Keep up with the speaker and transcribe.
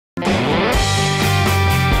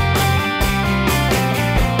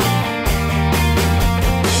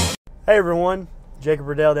Hey everyone, Jacob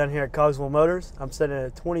Reddell down here at Cogswell Motors. I'm sitting in a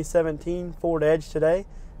 2017 Ford Edge today.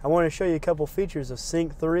 I want to show you a couple features of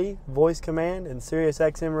Sync 3, voice command, and Sirius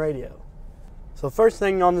XM radio. So first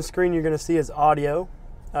thing on the screen you're going to see is audio.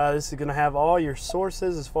 This is going to have all your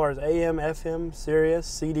sources as far as AM, FM, Sirius,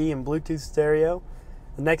 CD, and Bluetooth stereo.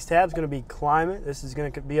 The next tab is going to be climate. This is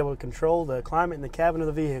going to be able to control the climate in the cabin of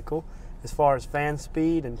the vehicle as far as fan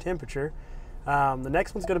speed and temperature. The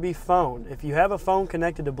next one's going to be phone. If you have a phone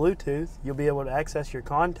connected to Bluetooth, you'll be able to access your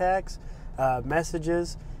contacts,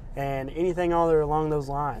 messages, and anything other along those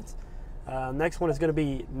lines. Next one is going to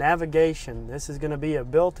be navigation. This is going to be a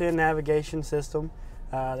built-in navigation system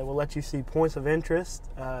that will let you see points of interest,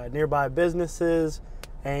 nearby businesses,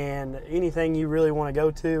 and anything you really want to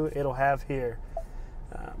go to, it'll have here.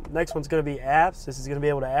 Next one's going to be apps. This is going to be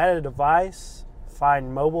able to add a device,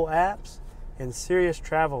 find mobile apps, and Sirius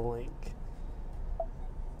Travel Link.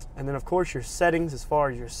 And then of course your settings as far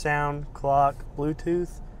as your sound, clock,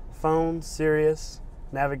 Bluetooth, phone, Sirius,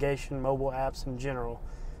 navigation, mobile apps in general.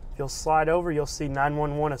 If you'll slide over, you'll see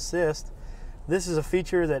 911 Assist. This is a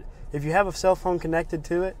feature that if you have a cell phone connected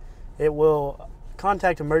to it, it will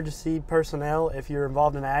contact emergency personnel if you're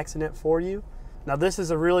involved in an accident for you. Now this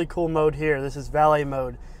is a really cool mode here. This is valet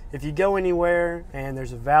mode. If you go anywhere and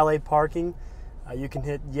there's a valet parking, you can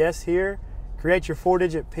hit yes here, create your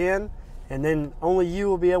 4-digit PIN, and then only you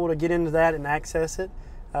will be able to get into that and access it.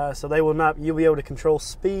 So you'll be able to control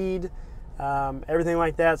speed, everything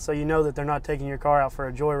like that, so you know that they're not taking your car out for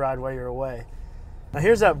a joyride while you're away. Now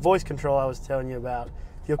here's that voice control I was telling you about.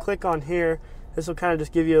 If you'll click on here, this will kind of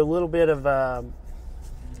just give you a little bit of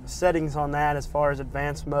settings on that as far as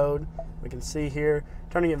advanced mode. We can see here,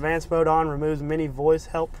 turning advanced mode on removes many voice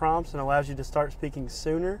help prompts and allows you to start speaking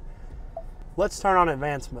sooner. Let's turn on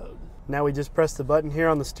advanced mode. Now we just press the button here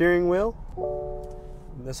on the steering wheel.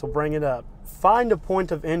 This will bring it up. Find a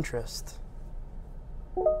point of interest.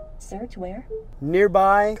 Search where?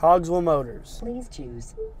 Nearby Cogswell Motors. Please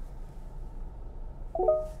choose.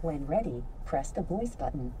 When ready, press the voice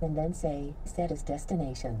button and then say, set as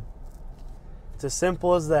destination. It's as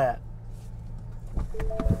simple as that.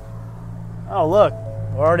 Oh look,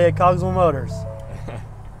 we're already at Cogswell Motors.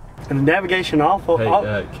 And the navigation off.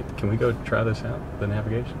 Hey, can we go try this out, the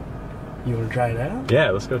navigation? You want to try it out?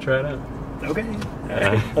 Yeah, let's go try it out. Okay.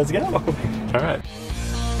 Let's go. All right.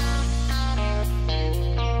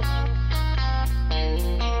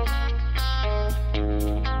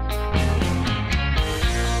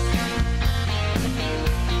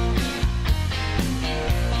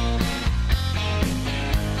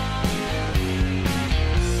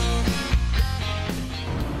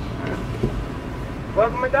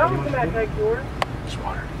 Welcome McDonald's, can I take your order? Just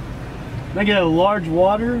water. Can I get a large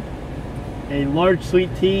water, a large sweet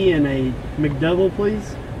tea, and a McDouble,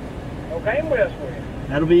 please? Okay, and what else for you?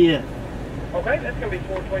 That'll be it. Okay, that's going to be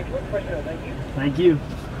 $4.22. Thank you. Thank you.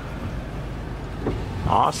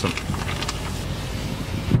 Awesome.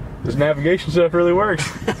 This navigation stuff really works.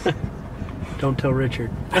 Don't tell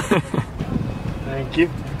Richard. Thank you.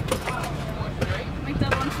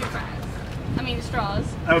 McDouble and 2 fries. I mean straws.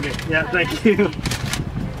 Okay, yeah, thank you.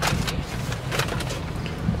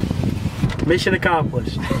 Mission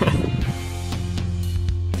accomplished.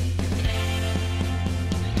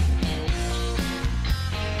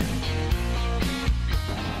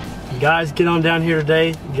 Guys, get on down here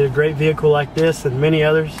today, get a great vehicle like this and many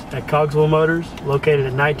others at Cogswell Motors, located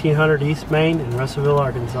at 1900 East Main in Russellville,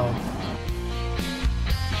 Arkansas.